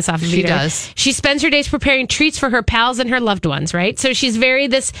I'm reading this off of She does. She spends her days preparing treats for her pals and her loved ones, right? So she's very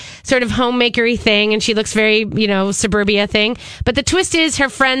this sort of homemakery thing, and she looks very, suburbia thing. But the twist is her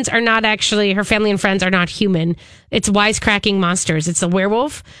family and friends are not human. It's wisecracking monsters. It's a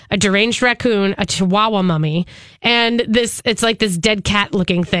werewolf, a deranged raccoon, a chihuahua mummy, and it's like this dead cat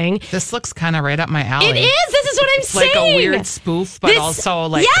looking thing. This looks kind of right up my alley. It is. This is what I'm saying. Like a weird spoof, but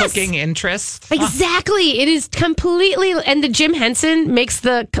also cooking interest. Exactly. It is completely. And the Jim Henson makes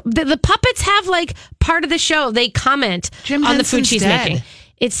the puppets have part of the show. They comment on the food she's making.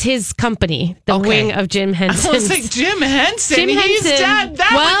 It's his company, the wing of Jim Henson. I was like, Jim Henson? He's dead.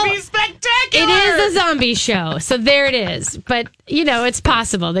 That would be spectacular. It is a zombie show. So there it is. But, it's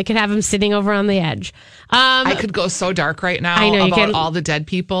possible. They could have him sitting over on the edge. I could go so dark right now about all the dead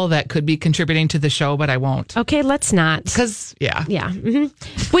people that could be contributing to the show, but I won't. Okay, let's not. Because, yeah. Yeah.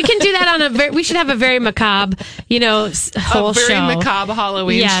 Mm-hmm. We can do that we should have a very macabre, whole show. A very macabre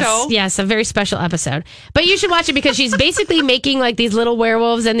Halloween show? Yes, a very special episode. But you should watch it because she's basically making these little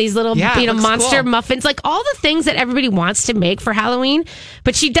werewolves and these little, monster muffins, all the things that everybody wants to make for Halloween.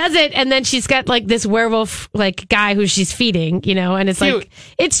 But she does it, and then she's got this werewolf guy who she's feeding, and it's cute.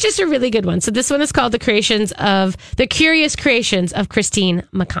 It's just a really good one. So this one is called The Curious Creations of Christine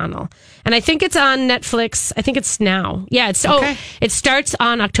McConnell. And I think it's on Netflix. I think it's now. Yeah, it starts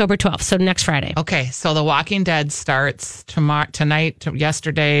on October 12th, so next Friday. Okay, so The Walking Dead starts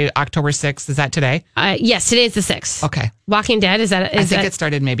yesterday, October 6th. Is that today? Yes, today is the 6th. Okay. Walking Dead, I think it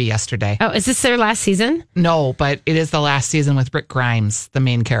started maybe yesterday. Oh, is this their last season? No, but it is the last season with Rick Grimes, the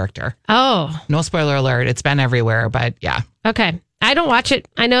main character. Oh. No spoiler alert. It's been everywhere, but yeah. Okay. I don't watch it.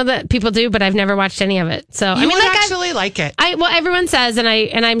 I know that people do, but I've never watched any of it. So you would actually like it. Everyone says, and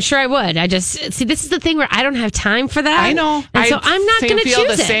I'm sure I would. I just see this is the thing where I don't have time for that. I know, and so I'm not going to choose it. I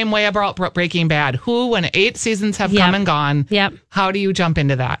feel the same way about Breaking Bad. When 8 seasons have come and gone, yep. How do you jump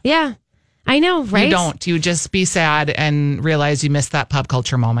into that? Yeah. I know, right? You don't. You just be sad and realize you missed that pop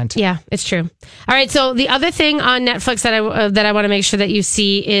culture moment. Yeah, it's true. All right, so the other thing on Netflix that I want to make sure that you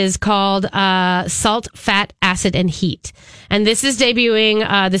see is called Salt, Fat, Acid, and Heat. And this is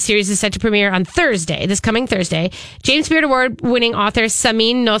debuting. The series is set to premiere on Thursday, this coming Thursday. James Beard Award-winning author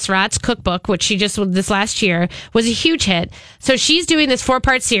Samin Nosrat's Cookbook, which she just this last year, was a huge hit. So she's doing this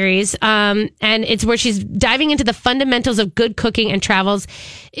 4-part series, and it's where she's diving into the fundamentals of good cooking and travels,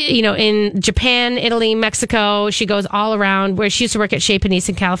 in Japan, Italy, Mexico. She goes all around, where she used to work at Chez Panisse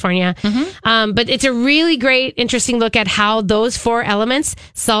in California. But it's a really great, interesting look at how those 4 elements,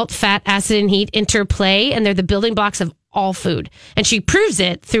 salt, fat, acid, and heat, interplay, and they're the building blocks of all food. And she proves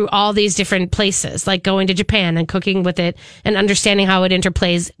it through all these different places, like going to Japan and cooking with it and understanding how it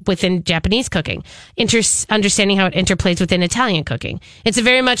interplays within Japanese cooking, understanding how it interplays within Italian cooking. It's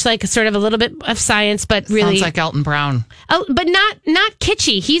very much like sort of a little bit of science, but really... Sounds like Elton Brown. Oh, but not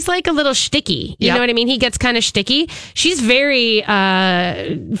kitschy. He's like a little shticky. You know what I mean? He gets kind of shticky. She's very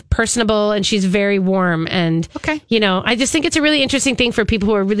personable, and she's very warm. And, I just think it's a really interesting thing for people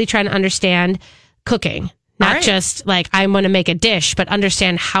who are really trying to understand cooking. Not just like, I want to make a dish, but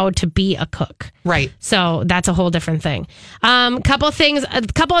understand how to be a cook. Right. So that's a whole different thing. A couple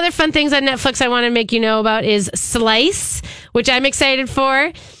other fun things on Netflix I want to make you know about is Slice, which I'm excited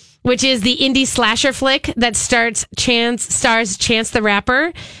for, which is the indie slasher flick that stars Chance the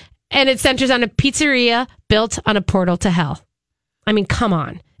Rapper. And it centers on a pizzeria built on a portal to hell. I mean, come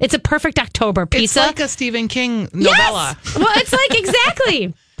on. It's a perfect October pizza. It's like a Stephen King novella. Yes! Well, it's like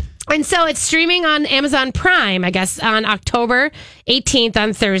exactly. And so it's streaming on Amazon Prime, I guess, on October 18th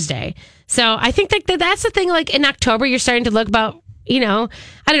on Thursday. So I think that's the thing, like in October, you're starting to look about, I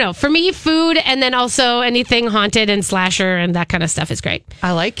don't know. For me, food and then also anything haunted and slasher and that kind of stuff is great.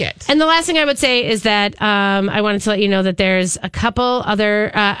 I like it. And the last thing I would say is that I wanted to let you know that there's a couple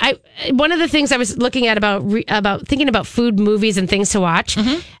other... one of the things I was looking at about thinking about food movies and things to watch...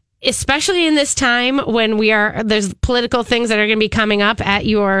 Especially in this time when there's political things that are going to be coming up at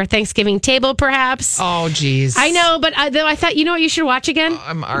your Thanksgiving table, perhaps. Oh, geez. I know, but I thought, you know what you should watch again?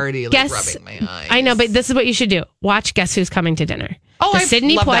 I'm already rubbing my eyes. I know, but this is what you should do. Watch Guess Who's Coming to Dinner. Oh, I love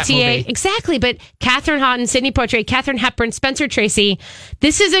that movie. Exactly, but Catherine Houghton, Sidney Poitier, Katharine Hepburn, Spencer Tracy.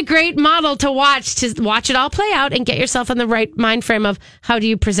 This is a great model to watch it all play out and get yourself in the right mind frame of how do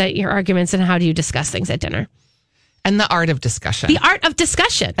you present your arguments and how do you discuss things at dinner. And the art of discussion. The art of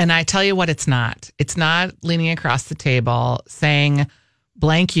discussion. And I tell you what, it's not. It's not leaning across the table saying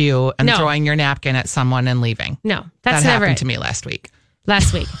blank you and throwing your napkin at someone and leaving. No, that happened to me last week. I'm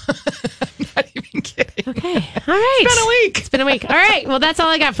not even kidding. Okay. All right. It's been a week. All right. Well, that's all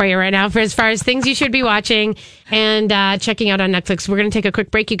I got for you right now for as far as things you should be watching and checking out on Netflix. We're going to take a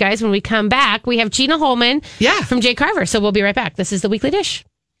quick break, you guys. When we come back, we have Gina Holman from Jay Carver. So we'll be right back. This is The Weekly Dish.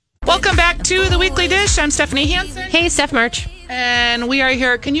 Welcome back to The Weekly Dish. I'm Stephanie Hansen. Hey, Steph March. And we are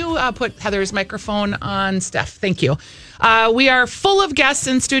here. Can you put Heather's microphone on, Steph? Thank you. We are full of guests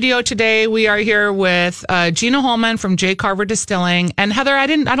in studio today. We are here with Gina Holman from Jay Carver Distilling. And Heather, I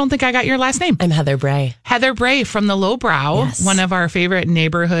don't think I got your last name. I'm Heather Bray. Heather Bray from the Lowbrow, one of our favorite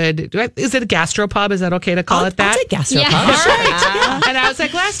neighborhood. Is it a gastropub? Is that okay to call it that? I'll take gastropub. All right. And I was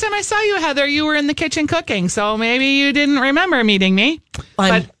like, last time I saw you, Heather, you were in the kitchen cooking. So maybe you didn't remember meeting me.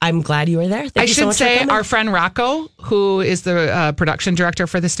 Well, I'm glad you were there. Thank you so much for coming. Our friend Rocco, who is the production director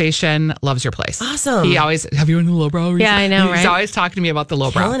for the station, loves your place. Awesome. He always, have you been to the Lowbrow? Yeah, I know, right? He's always talking to me about the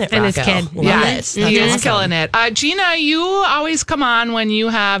Lowbrow. Killing it, and Rocco. his kid. He is killing it. Gina, you always come on when you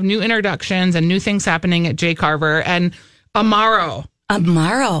have new introductions and new things happening at Jay Carver. And Amaro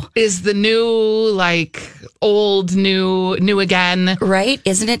is the new, like, old, new again. Right?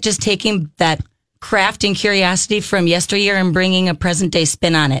 Isn't it just taking that craft and curiosity from yesteryear and bringing a present day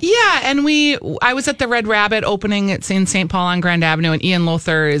spin on it? Yeah, and I was at the Red Rabbit opening at St. Paul on Grand Avenue, and Ian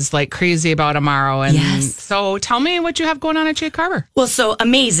Lothar is like crazy about Amaro. And so tell me what you have going on at Jay Carver. Well, so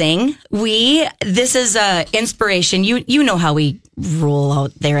amazing. This is inspiration. You know how we roll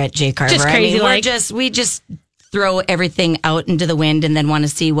out there at Jay Carver. Just crazy, we just throw everything out into the wind and then want to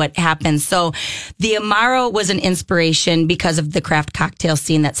see what happens. So the Amaro was an inspiration because of the craft cocktail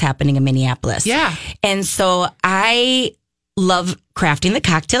scene that's happening in Minneapolis. Yeah. And so I love crafting the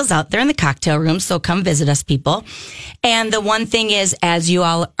cocktails out there in the cocktail room. So come visit us, people. And the one thing is, as you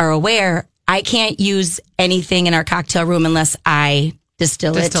all are aware, I can't use anything in our cocktail room unless I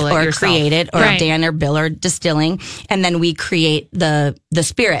distill it or yourself. Create it, or Dan or Bill are distilling. And then we create the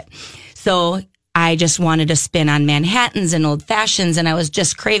spirit. So I just wanted to spin on Manhattans and old fashions, and I was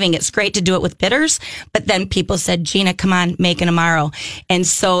just craving. It's great to do it with bitters, but then people said, Gina, come on, make an Amaro. And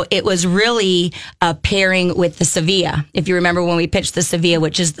so it was really a pairing with the Sevilla. If you remember when we pitched the Sevilla,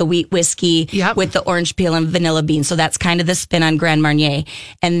 which is the wheat whiskey with the orange peel and vanilla bean. So that's kind of the spin on Grand Marnier.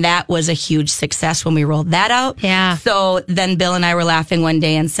 And that was a huge success when we rolled that out. Yeah. So then Bill and I were laughing one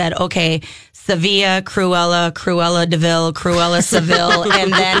day and said, okay, Sevilla, Cruella DeVille, Cruella Seville.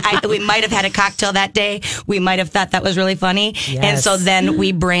 And then we might have had a cocktail that day. We might have thought that was really funny. Yes. And so then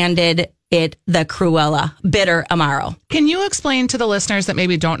we branded it the Cruella Bitter Amaro. Can you explain to the listeners that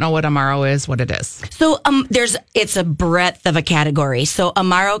maybe don't know what Amaro is, what it is? So it's a breadth of a category. So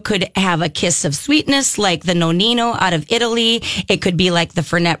Amaro could have a kiss of sweetness like the Nonino out of Italy. It could be like the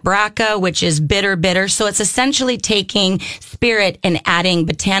Fernet Branca, which is bitter. So it's essentially taking spirit and adding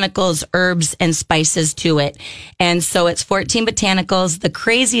botanicals, herbs, and spices to it. And so it's 14 botanicals. The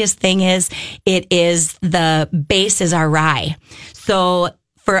craziest thing is the base is our rye. So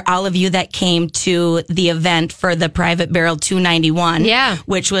for all of you that came to the event for the Private Barrel 291,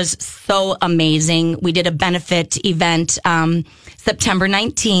 which was so amazing. We did a benefit event September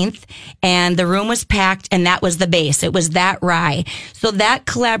 19th, and the room was packed, and that was the base. It was that rye. So that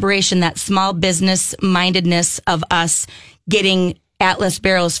collaboration, that small business mindedness of us getting Atlas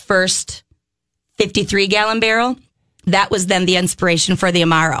Barrel's first 53-gallon barrel, that was then the inspiration for the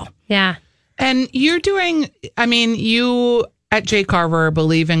Amaro. Yeah. And you're doing, you at J. Carver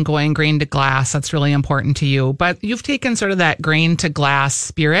believe in going grain to glass. That's really important to you. But you've taken sort of that grain to glass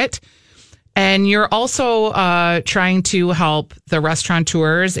spirit. And you're also trying to help the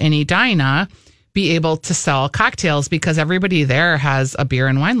restaurateurs in Edina be able to sell cocktails because everybody there has a beer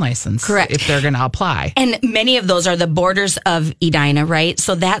and wine license. Correct. If they're going to apply. And many of those are the borders of Edina, right?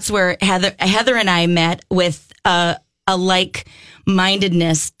 So that's where Heather and I met with a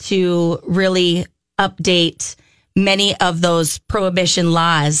like-mindedness to really update many of those prohibition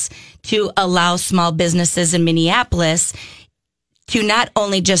laws to allow small businesses in Minneapolis to not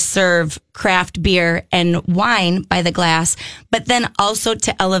only just serve craft beer and wine by the glass, but then also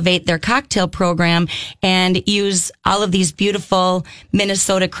to elevate their cocktail program and use all of these beautiful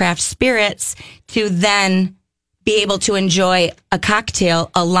Minnesota craft spirits to then be able to enjoy a cocktail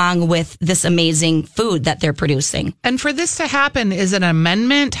along with this amazing food that they're producing. And for this to happen, is it an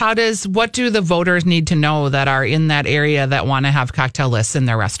amendment? What do the voters need to know that are in that area that want to have cocktail lists in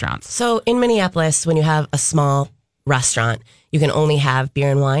their restaurants? So in Minneapolis, when you have a small restaurant, you can only have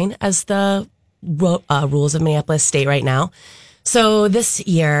beer and wine as the rules of Minneapolis state right now. So this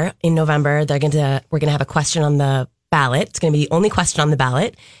year in November, we're going to have a question on the ballot. It's going to be the only question on the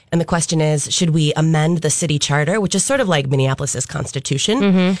ballot. And the question is, should we amend the city charter, which is sort of like Minneapolis's constitution?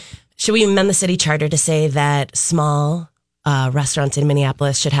 Mm-hmm. Should we amend the city charter to say that small restaurants in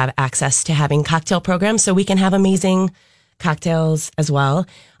Minneapolis should have access to having cocktail programs so we can have amazing cocktails as well?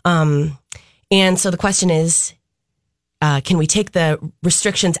 And so the question is, can we take the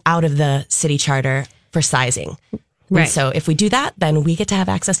restrictions out of the city charter for sizing? Right. And so if we do that, then we get to have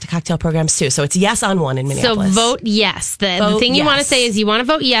access to cocktail programs too. So it's yes on one in Minneapolis. So vote yes. The thing you want to say is you want to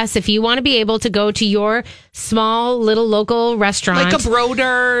vote yes if you want to be able to go to your small little local restaurant. Like a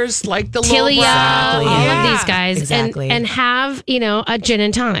Broders, like the Tilia, exactly. all of these guys. Exactly. And have, a gin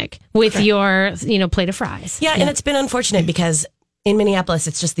and tonic with your, plate of fries. Yeah, and it's been unfortunate because in Minneapolis,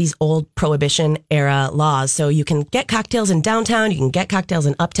 it's just these old Prohibition era laws. So you can get cocktails in downtown, you can get cocktails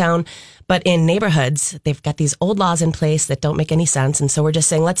in uptown, but in neighborhoods, they've got these old laws in place that don't make any sense. And so we're just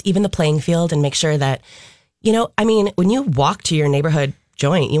saying, let's even the playing field and make sure that, when you walk to your neighborhood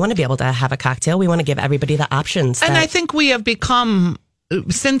joint, you want to be able to have a cocktail. We want to give everybody the options. And I think we have become,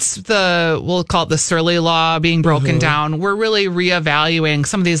 since we'll call it the Surly Law being broken down, we're really reevaluating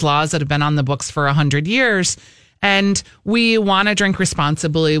some of these laws that have been on the books for 100 years. And we want to drink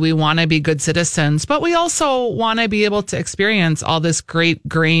responsibly. We want to be good citizens, but we also want to be able to experience all this great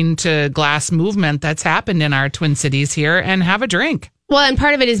grain to glass movement that's happened in our Twin Cities here and have a drink. Well, and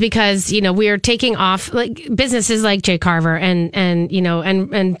part of it is because, we're taking off like businesses like J. Carver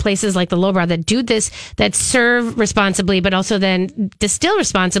and places like the Lowbrow that do this, that serve responsibly, but also then distill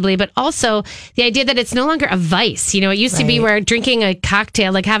responsibly, but also the idea that it's no longer a vice. It used to be where drinking a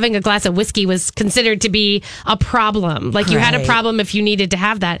cocktail, like having a glass of whiskey was considered to be a problem. Like you had a problem if you needed to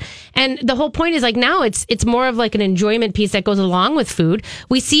have that. And the whole point is like now it's more of like an enjoyment piece that goes along with food.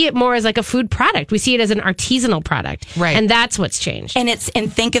 We see it more as like a food product. We see it as an artisanal product. Right. And that's what's changed.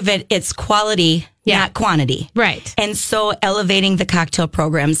 And think of it, it's quality not quantity. Right. And so elevating the cocktail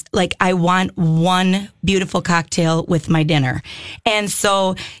programs, like I want one beautiful cocktail with my dinner. And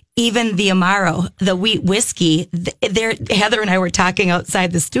so even the Amaro, the wheat whiskey, Heather and I were talking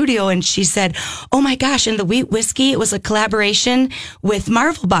outside the studio and she said, oh my gosh, and the wheat whiskey, it was a collaboration with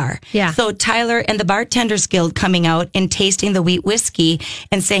Marvel Bar. Yeah. So Tyler and the Bartenders Guild coming out and tasting the wheat whiskey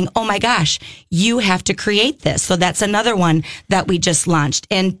and saying, oh my gosh, you have to create this. So that's another one that we just launched.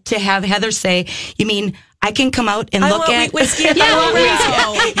 And to have Heather say, you mean I can come out and look at whiskey. And so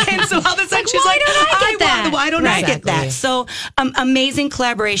all of a sudden she's like, why don't I get that? So amazing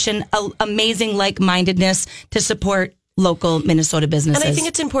collaboration, amazing like-mindedness to support local Minnesota businesses. And I think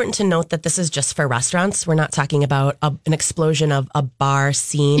it's important to note that this is just for restaurants. We're not talking about an explosion of a bar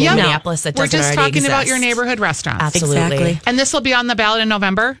scene in Minneapolis that doesn't already exist. We're just talking about your neighborhood restaurants. Absolutely. Exactly. And this will be on the ballot in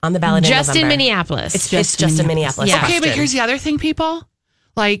November? On the ballot in November. Just in Minneapolis. It's just in Minneapolis. Yeah. Okay, but here's the other thing, people.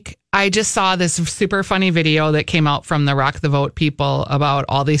 Like, I just saw this super funny video that came out from the Rock the Vote people about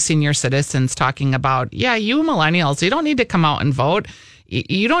all these senior citizens talking about, yeah, you millennials, you don't need to come out and vote.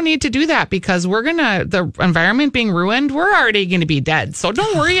 You don't need to do that because the environment being ruined, we're already going to be dead. So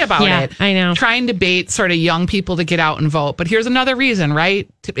don't worry about it. I know. Trying to bait sort of young people to get out and vote. But here's another reason, right?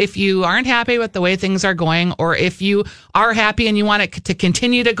 If you aren't happy with the way things are going, or if you are happy and you want it to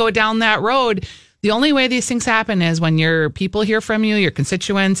continue to go down that road, the only way these things happen is when your people hear from you, your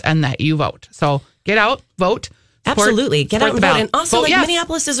constituents, and that you vote. So get out, vote. Absolutely. Get out and vote. And also, vote, yes.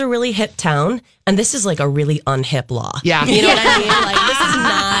 Minneapolis is a really hip town, and this is like a really unhip law. Yeah. You know what I mean? Like, this is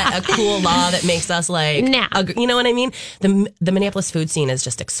not a cool law that makes us like, you know what I mean? The Minneapolis food scene is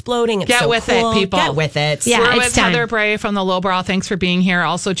just exploding. It's Get so with cool. it, people. Get with it. Yeah, We're it's with time. Heather Bray from the Lowbrow. Thanks for being here.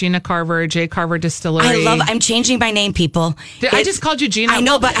 Also, Gina Carver, J. Carver Distillery. I'm changing my name, people. I just called you Gina. I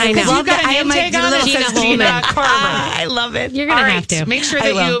know, but I know. love You got that. a name tag on it. Gina Says Gina Holman. Carver. I love it. You're going to have to. Make sure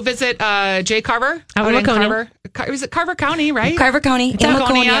that you visit J. Carver. Out in Waconia. Is it Carver County, right? Carver County in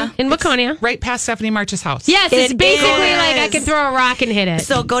Waconia. In Waconia. Right past Stephanie March's house. Yes, it's basically like I is. can throw a rock and hit it.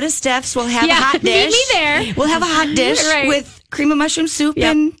 So go to Steph's. We'll have a hot meet dish. me there. We'll have a hot dish Right. with cream of mushroom soup,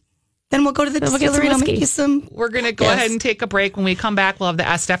 and then we'll go to the Then we'll get distillery and some I'll make whiskey. you some. We're going to go ahead and take a break. When we come back, we'll have the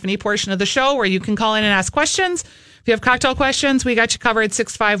Ask Stephanie portion of the show where you can call in and ask questions. If you have cocktail questions, we got you covered.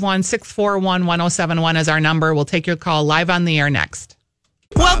 651-641-1071 is our number. We'll take your call live on the air next.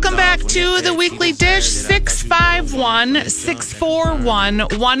 Welcome back to the Weekly Dish.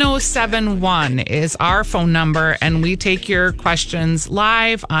 651-641-1071 is our phone number, and we take your questions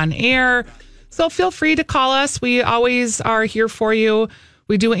live on air. So feel free to call us. We always are here for you.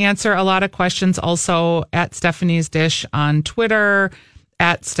 We do answer a lot of questions also at Stephanie's Dish on Twitter,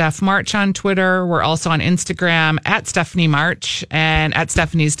 at Steph March on Twitter. We're also on Instagram at Stephanie March and at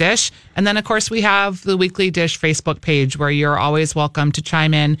Stephanie's Dish. And then, of course, we have the Weekly Dish Facebook page where you're always welcome to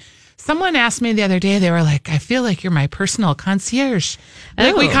chime in. Someone asked me the other day, they were like, I feel like you're my personal concierge.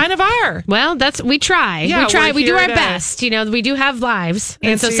 Like, we kind of are. Well, we try. Yeah, we try. We do here our to best. You know, we do have lives.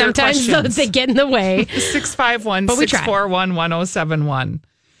 And so answer your sometimes questions. they get in the way. 651-641-1071.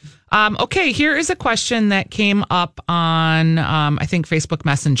 Okay, here is a question that came up on, I think, Facebook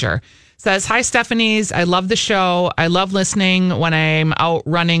Messenger. It says, hi, Stephanie's. I love the show. I love listening when I'm out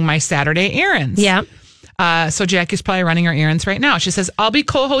running my Saturday errands. Yeah. So Jackie's probably running her errands right now. She says, I'll be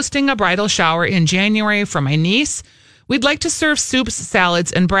co-hosting a bridal shower in January for my niece. We'd like to serve soups,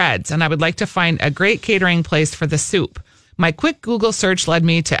 salads, and breads, and I would like to find a great catering place for the soup. My quick Google search led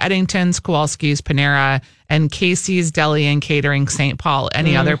me to Eddington's, Kowalski's, Panera, and Casey's Deli and Catering St. Paul.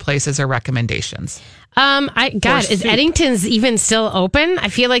 Any other places or recommendations? Is Eddington's even still open? I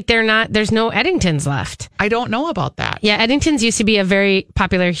feel like there's no Eddington's left. I don't know about that. Yeah, Eddington's used to be a very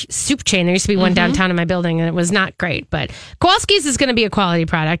popular soup chain. There used to be one downtown in my building, and it was not great. But Kowalski's is going to be a quality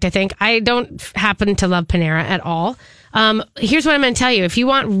product, I think. I don't happen to love Panera at all. Here's what I'm going to tell you. If you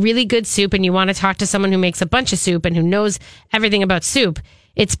want really good soup and you want to talk to someone who makes a bunch of soup and who knows everything about soup,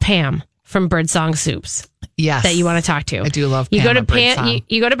 it's Pam from Birdsong Soups. Yes. That you want to talk to. I do love Pam. You go to at Birdsong.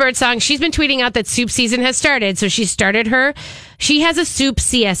 you go to Birdsong. She's been tweeting out that soup season has started. So she has a soup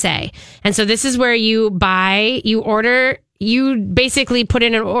CSA. And so this is where you basically put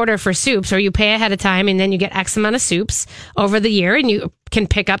in an order for soups, or you pay ahead of time, and then you get X amount of soups over the year, and you can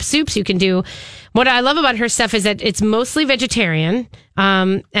pick up soups. You can do, what I love about her stuff is that it's mostly vegetarian.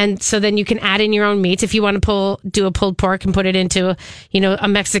 And so then you can add in your own meats. If you want to do a pulled pork and put it into, a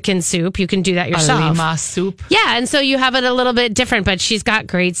Mexican soup, you can do that yourself. Lima soup. Yeah. And so you have it a little bit different, but she's got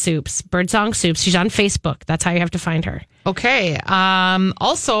great soups. Birdsong Soups. She's on Facebook. That's how you have to find her. Okay.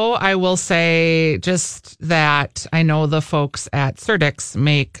 Also, I will say just that I know the folks at Surdix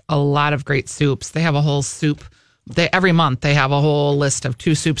make a lot of great soups. They have a whole soup. Every month they have a whole list of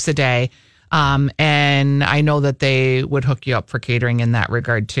 2 soups a day. And I know that they would hook you up for catering in that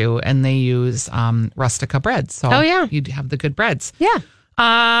regard too. And they use rustica breads. So you'd have the good breads. Yeah.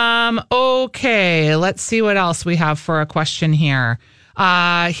 Okay, let's see what else we have for a question here.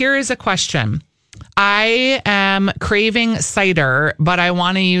 Here is a question. I am craving cider, but I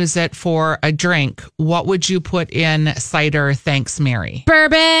want to use it for a drink. What would you put in cider? Thanks, Mary.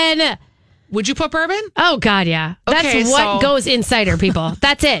 Bourbon. Would you put bourbon? Oh, God, yeah. That's what goes in cider, people.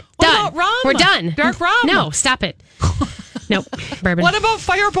 That's it. What done. about rum? We're done. Dark rum? No, stop it. Nope. Bourbon. What about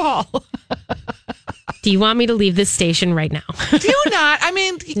Fireball? Do you want me to leave this station right now? Do you not? I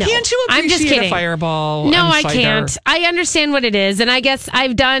mean, No. Can't you I'm just appreciate kidding. a Fireball? No, and I cider? can't. I understand what it is. And I guess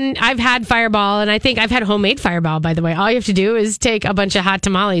I've had Fireball, and I think I've had homemade Fireball, by the way. All you have to do is take a bunch of hot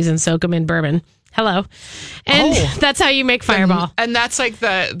tamales and soak them in bourbon. Hello. And that's how you make Fireball. And that's like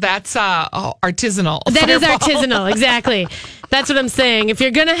that's artisanal. That is Fireball. artisanal, exactly. That's what I'm saying. If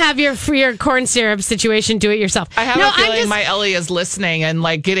you're gonna have your corn syrup situation, do it yourself. I have a feeling my Ellie is listening and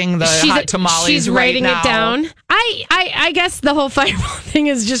like getting the hot tamales. She's right writing now. it down. I guess the whole Fireball thing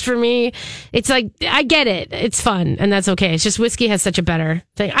is just for me. It's like I get it. It's fun and that's okay. It's just whiskey has such a better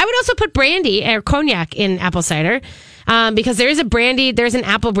thing. I would also put brandy or cognac in apple cider. Because there's an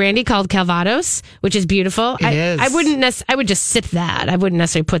apple brandy called Calvados, which is beautiful. It is. I would just sip that. I wouldn't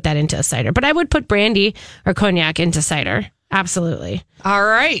necessarily put that into a cider, but I would put brandy or cognac into cider. Absolutely. All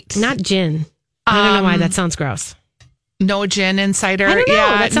right. Not gin. I don't know why that sounds gross. No gin in cider. I don't know.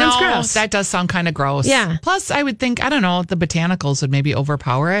 Yeah, That sounds gross. That does sound kind of gross. Yeah. Plus, I would think, I don't know, the botanicals would maybe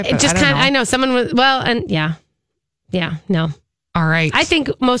overpower it. It just kind of, I know someone was, no. All right. I think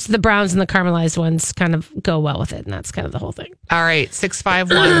most of the browns and the caramelized ones kind of go well with it, and that's kind of the whole thing. All right.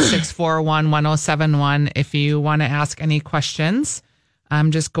 651-641-1071 if you want to ask any questions.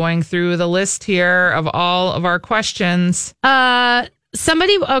 I'm just going through the list here of all of our questions. Here, I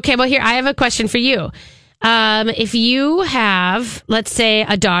have a question for you. If you have, let's say,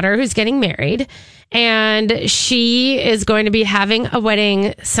 a daughter who's getting married, and she is going to be having a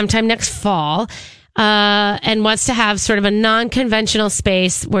wedding sometime next fall, and wants to have sort of a non-conventional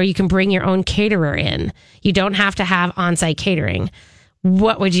space where you can bring your own caterer in. You don't have to have on-site catering.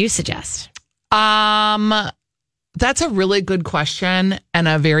 What would you suggest? That's a really good question and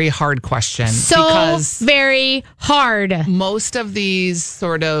a very hard question. Because very hard. Most of these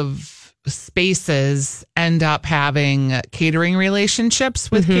sort of spaces end up having catering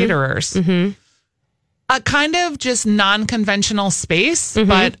relationships with caterers. Mm-hmm. A kind of just non-conventional space,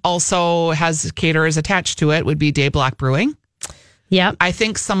 but also has caterers attached to it would be Day Block Brewing. Yep. I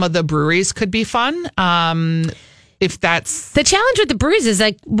think some of the breweries could be fun. If that's the challenge with the breweries is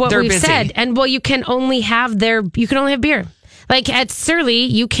like what we've said, and you can only have beer. Like at Surly,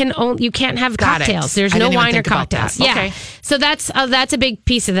 you can't have cocktails. There's no wine or cocktails. Yeah, okay. So that's a big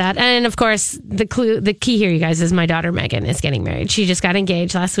piece of that. And of course, the key here, you guys, is my daughter Megan is getting married. She just got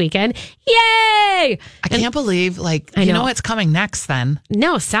engaged last weekend. Yay! I can't believe you know what's coming next. Then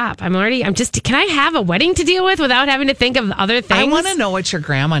no, stop. Can I have a wedding to deal with without having to think of other things? I want to know what your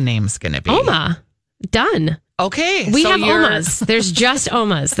grandma name's going to be. Oma. Done. Okay. We have Omas. There's just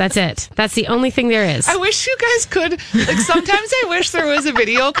Omas. That's it. That's the only thing there is. I wish you guys could. Sometimes I wish there was a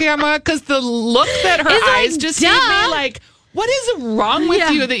video camera because the look that her eyes just gave me, like, what is wrong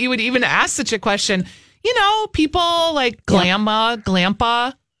with you that you would even ask such a question? You know, people like Glamma.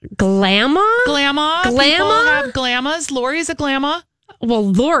 Glamma? People have glammas. Lori's a glamma.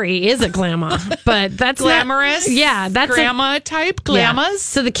 Well, Lori is a glamma, but that's glamorous. That's grandma type glammas. Yeah.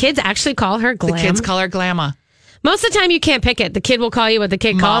 So the kids actually call her glam. The kids call her glamma. Most of the time, you can't pick it. The kid will call you what the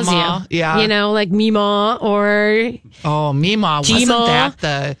kid calls you. Yeah. You know, like Mima or... Oh, Mima. Gima. Wasn't that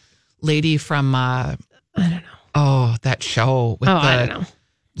the lady from... I don't know. Oh, that show with I don't know.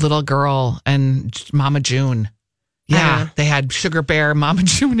 Little girl and Mama June. Yeah, they had Sugar Bear, Mama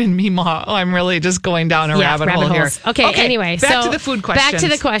June, and Mima. Oh, I'm really just going down a rabbit hole here. Okay, anyway. Back to the food questions. Back to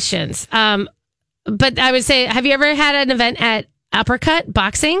the questions. But I would say, have you ever had an event at Uppercut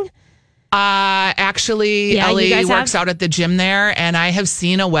Boxing? Actually, Ellie works out at the gym there, and I have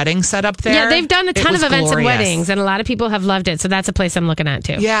seen a wedding set up there. Yeah, they've done a ton of events and weddings, and a lot of people have loved it. So that's a place I'm looking at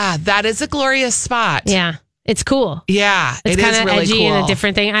too. Yeah, that is a glorious spot. Yeah. It's cool. Yeah, it's kind of edgy cool. and a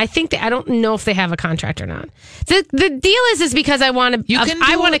different thing. I think I don't know if they have a contract or not. The deal is because I want to.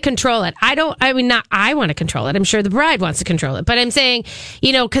 I want to control it. Not I want to control it. I'm sure the bride wants to control it. But I'm saying,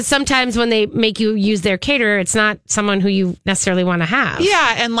 because sometimes when they make you use their caterer, it's not someone who you necessarily want to have.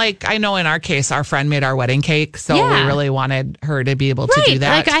 Yeah, and like I know in our case, our friend made our wedding cake, so we really wanted her to be able to do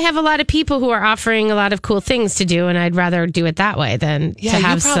that. Like I have a lot of people who are offering a lot of cool things to do, and I'd rather do it that way than to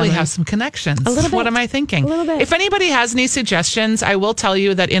have. You probably have some connections. A little bit. What am I thinking? A little little bit. If anybody has any suggestions, I will tell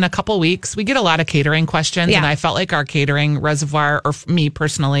you that in a couple weeks, we get a lot of catering questions, and I felt like our catering reservoir, or me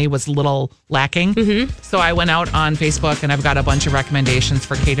personally, was a little lacking. So I went out on Facebook, and I've got a bunch of recommendations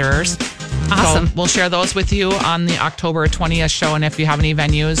for caterers. Awesome. So we'll share those with you on the October 20th show, and if you have any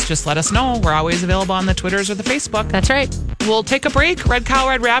venues, just let us know. We're always available on the Twitters or the Facebook. That's right. We'll take a break. Red Cow,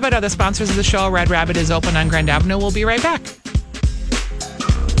 Red Rabbit are the sponsors of the show. Red Rabbit is open on Grand Avenue. We'll be right back.